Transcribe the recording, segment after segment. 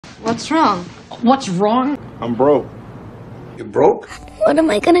What's wrong? What's wrong? I'm broke. You broke? What am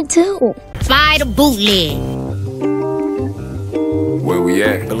I gonna do? Fly the bootleg. Where we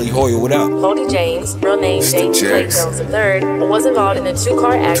at? Billy Hoyle, what up? Boldy James, real name James Blake Jones III, was involved in a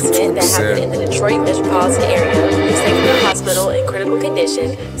two-car accident that happened in the Detroit metropolitan area. He was taken to the hospital in critical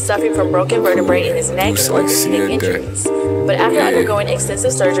condition, suffering from broken vertebrae in his neck and orthopedic injuries. But after undergoing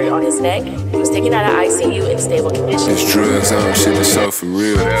extensive surgery on his neck, he was taken out of ICU in stable condition. This drugs on shit that's so for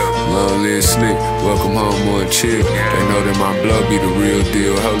real. Long live slick, welcome home more chill. They know that my blood be the real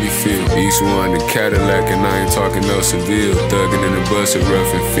deal, Holyfield. East one, the Cadillac, and I ain't talking no Seville. Thuggin' in the bus, a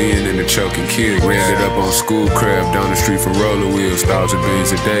rough and fiend in the choking kill. Ran it up on school crab down the street from roller wheels. 1,000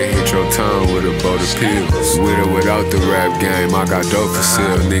 beans a day, hit your town with a boat of pills. With or without the rap game, I got dope for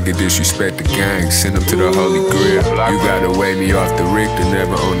sale. Nigga disrespect the gang, send him to the Holy Grail. You gotta weigh me off the Richter,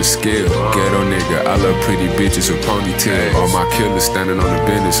 never on the scale. Ghetto nigga, I love pretty bitches with ponytails. All my killers standing on the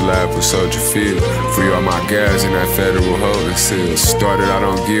business lab for Soldier Field. Free all my guys in that federal holding cell. Started out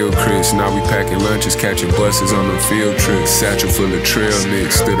on Gilchrist, now we packing lunches, catching buses on them field trips. Satchel full of trail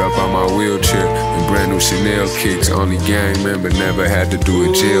mix, stood up on my wheelchair in brand new Chanel kicks. Only gang member, never had to do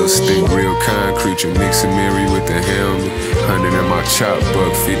a jail stink. Real concrete, you mix and marry with the helmet. 100 in my chop,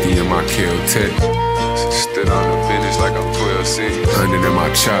 buck 50 in my Kel-Tec. Stood on the business like I'm 12C. 100 in my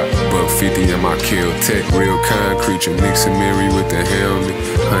chop, buck 50 in my Kel-Tec. Real concrete, you mix and marry with the helmet.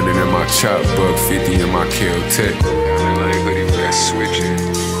 100 in my chop, buck 50 in my Kel-Tec. Hoodie vest switching.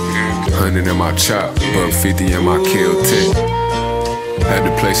 100 in my chop, buck 50 in my Kel-Tec. Had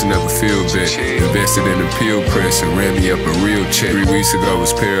the place and never feel bad. Invested in a pill press and ran me up a real check. 3 weeks ago I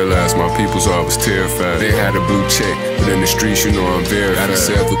was paralyzed, my people's all was terrified. They had a blue check, but in the streets you know I'm verified. Got a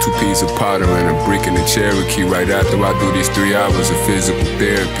sell for 2 pieces of powder and a brick in the Cherokee. Right after I do these 3 hours of physical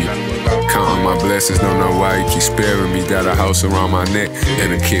therapy. Counting my blessings, don't know why you keep sparing me. Got a house around my neck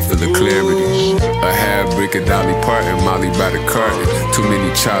and a kit full of clarity. A half brick of Dolly Parton, Molly by the carton. Too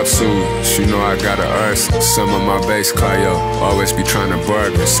many chop sue's, you know I got a arson. Some of my bass Clio, always be trying to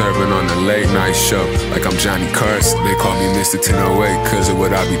bargain. Serving on a late night show, like I'm Johnny Carson. They call me Mr. 1008, cause of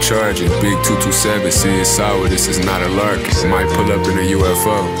what I be charging. Big 227, see it's sour, this is not a lark. Might pull up in a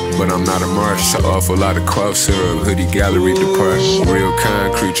UFO, but I'm not a Martian. Awful lot of cough syrup, hoodie gallery depart. Real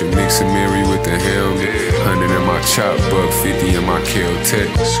concrete, you mix and marry with the helmet. 100 in my chop, buck 50 in my Kel-Tec.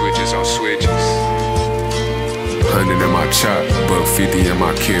 Switches on switches. 100 in my chop, buck 50 in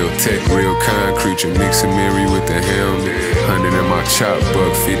my Kel-Tec. Real concrete, you mix and marry with the helmet. 100 in my chop,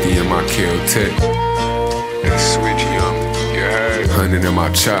 buck 50 in my Kel-Tec. That switchy on me, you heard? 100 in my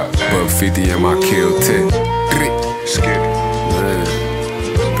chop, buck 50 in my Kel-Tec. Skip it. Man,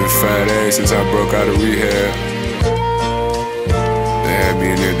 been 5 days since I broke out of rehab. They had me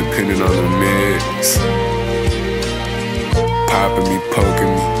in there depending on the meds. Popping me,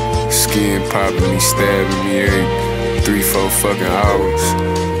 poking me, skin popping me, stabbing me every 3-4 fucking hours.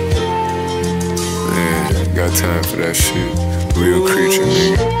 Man, got time for that shit. Real creature,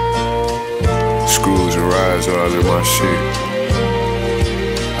 nigga. Screws and rods all in my shit.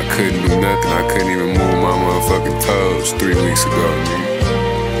 I couldn't do nothing, I couldn't even move my motherfucking toes 3 weeks ago, nigga.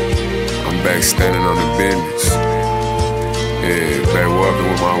 I'm back standing on the business. Yeah, back walking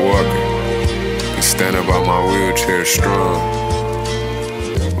with my walker. And stand up on my wheelchair strong.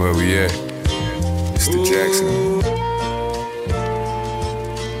 Where we at? It's the Jackson.